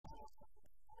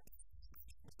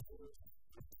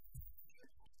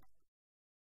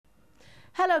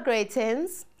grade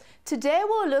 10s. Today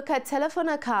we'll look at telephone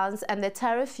accounts and the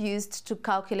tariff used to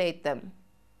calculate them.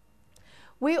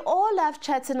 We all love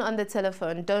chatting on the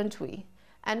telephone, don't we?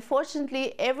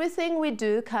 Unfortunately, everything we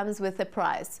do comes with a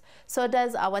price, so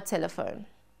does our telephone.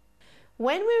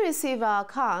 When we receive our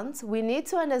account, we need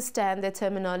to understand the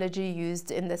terminology used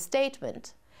in the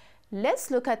statement. Let's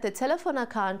look at the telephone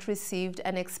account received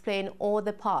and explain all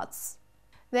the parts.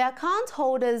 The account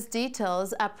holder's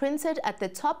details are printed at the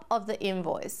top of the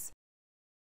invoice.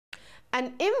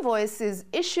 An invoice is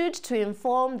issued to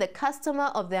inform the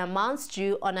customer of the amounts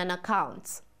due on an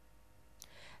account.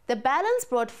 The balance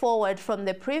brought forward from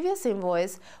the previous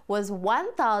invoice was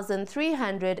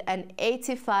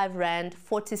 1,385 Rand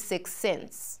 46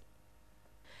 cents.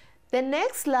 The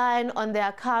next line on the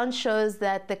account shows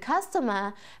that the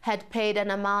customer had paid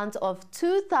an amount of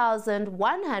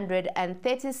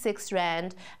 2,136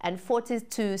 Rand and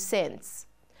 42 cents.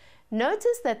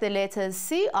 Notice that the letters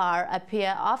CR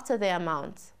appear after the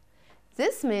amount.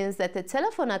 This means that the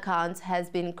telephone account has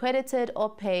been credited or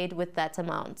paid with that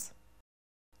amount.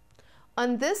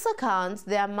 On this account,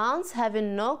 the amounts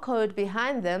having no code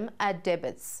behind them are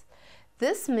debits.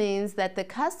 This means that the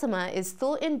customer is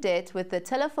still in debt with the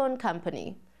telephone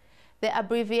company. The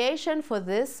abbreviation for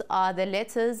this are the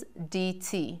letters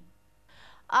DT.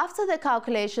 After the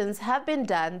calculations have been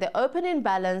done, the opening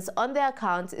balance on the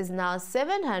account is now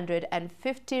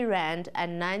 750 Rand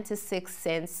and 96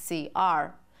 cents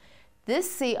CR.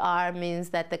 This CR means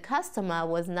that the customer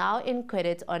was now in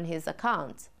credit on his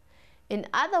account. In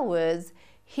other words,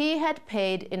 he had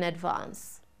paid in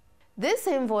advance. This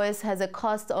invoice has a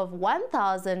cost of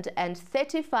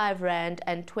 1,035 Rand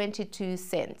and 22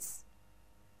 cents.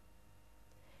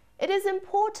 It is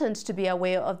important to be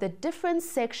aware of the different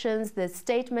sections the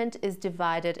statement is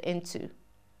divided into.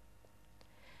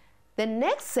 The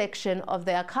next section of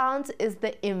the account is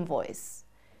the invoice.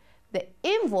 The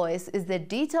invoice is the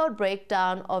detailed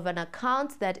breakdown of an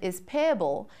account that is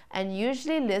payable and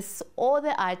usually lists all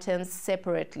the items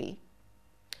separately.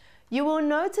 You will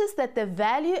notice that the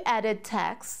value added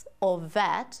tax, or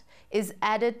VAT, is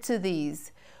added to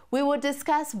these. We will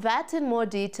discuss VAT in more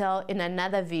detail in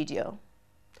another video.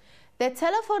 The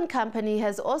telephone company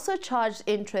has also charged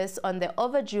interest on the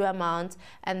overdue amount,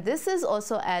 and this is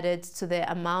also added to the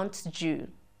amount due.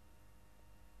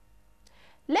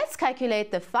 Let's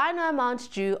calculate the final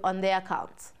amount due on the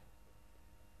account.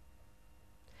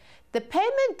 The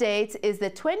payment date is the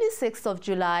 26th of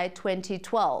July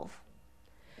 2012.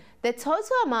 The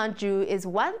total amount due is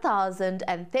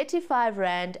 1,035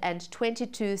 Rand and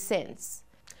 22 cents.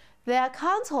 The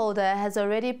account holder has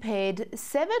already paid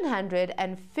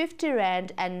 750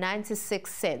 Rand and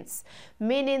 96 cents,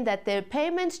 meaning that their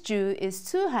payment due is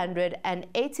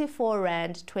 284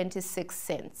 Rand 26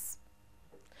 cents.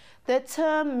 The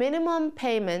term minimum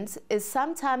payment is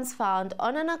sometimes found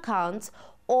on an account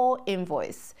or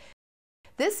invoice.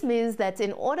 This means that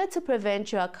in order to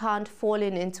prevent your account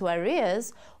falling into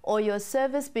arrears or your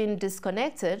service being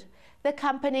disconnected, the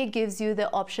company gives you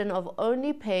the option of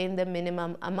only paying the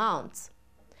minimum amount.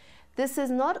 This is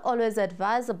not always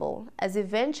advisable, as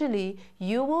eventually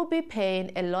you will be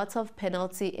paying a lot of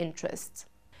penalty interest.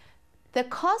 The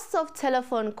costs of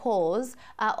telephone calls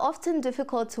are often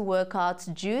difficult to work out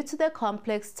due to the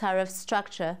complex tariff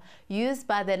structure used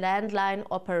by the landline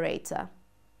operator.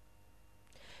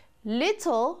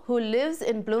 Little, who lives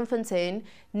in Bloemfontein,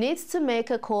 needs to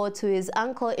make a call to his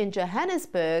uncle in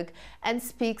Johannesburg and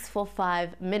speaks for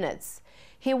 5 minutes.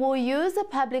 He will use a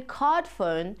public card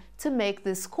phone to make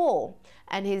this call,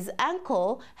 and his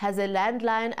uncle has a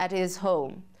landline at his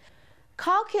home.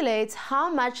 Calculate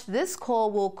how much this call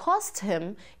will cost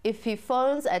him if he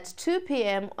phones at 2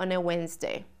 p.m. on a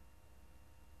Wednesday.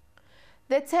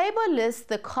 The table lists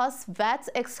the costs VAT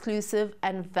exclusive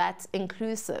and VAT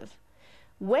inclusive.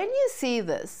 When you see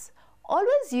this,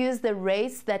 always use the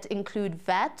rates that include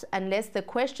VAT unless the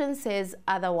question says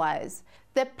otherwise.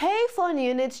 The payphone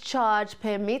unit charge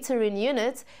per metering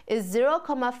unit is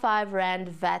 0.5 Rand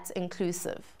VAT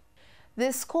inclusive.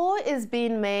 This call is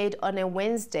being made on a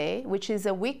Wednesday, which is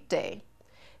a weekday.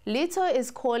 Lito is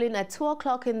calling at 2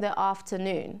 o'clock in the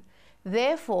afternoon.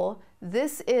 Therefore,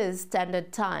 this is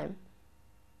standard time.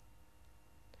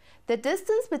 The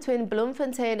distance between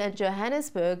Bloemfontein and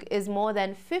Johannesburg is more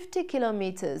than 50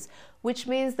 kilometers, which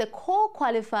means the call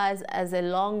qualifies as a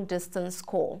long-distance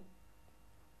call.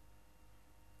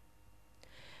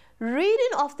 Reading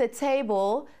off the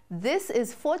table, this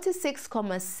is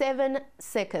 46.7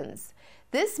 seconds.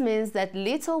 This means that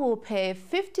Little will pay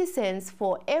 50 cents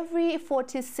for every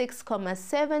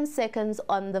 46.7 seconds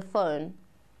on the phone.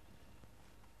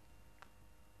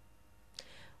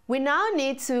 We now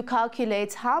need to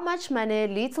calculate how much money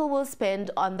Little will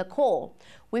spend on the call.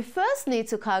 We first need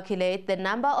to calculate the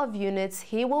number of units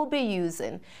he will be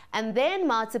using and then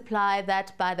multiply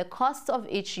that by the cost of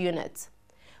each unit.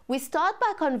 We start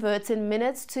by converting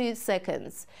minutes to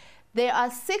seconds. There are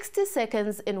 60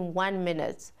 seconds in 1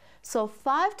 minute. So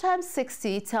 5 times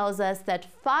 60 tells us that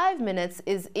 5 minutes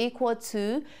is equal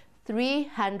to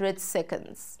 300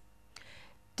 seconds.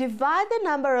 Divide the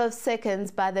number of seconds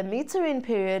by the metering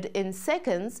period in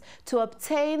seconds to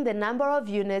obtain the number of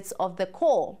units of the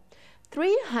call.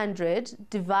 300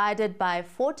 divided by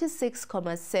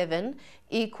 46,7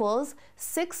 equals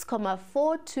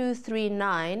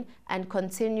 6,4239 and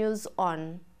continues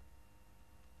on.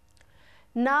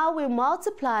 Now we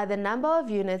multiply the number of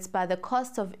units by the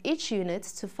cost of each unit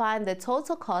to find the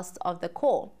total cost of the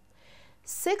call.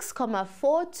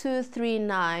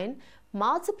 6,4239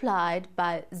 multiplied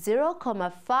by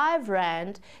 0.5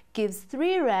 Rand gives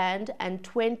 3 Rand and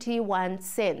 21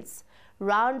 cents,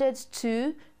 rounded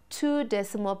to 2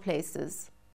 decimal places.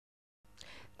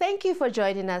 Thank you for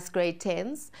joining us, grade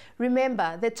 10s.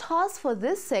 Remember, the task for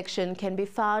this section can be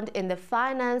found in the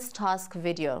finance task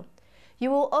video. You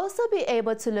will also be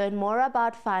able to learn more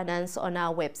about finance on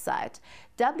our website,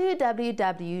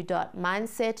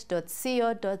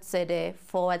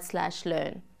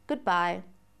 www.mindset.co.za/learn. Goodbye.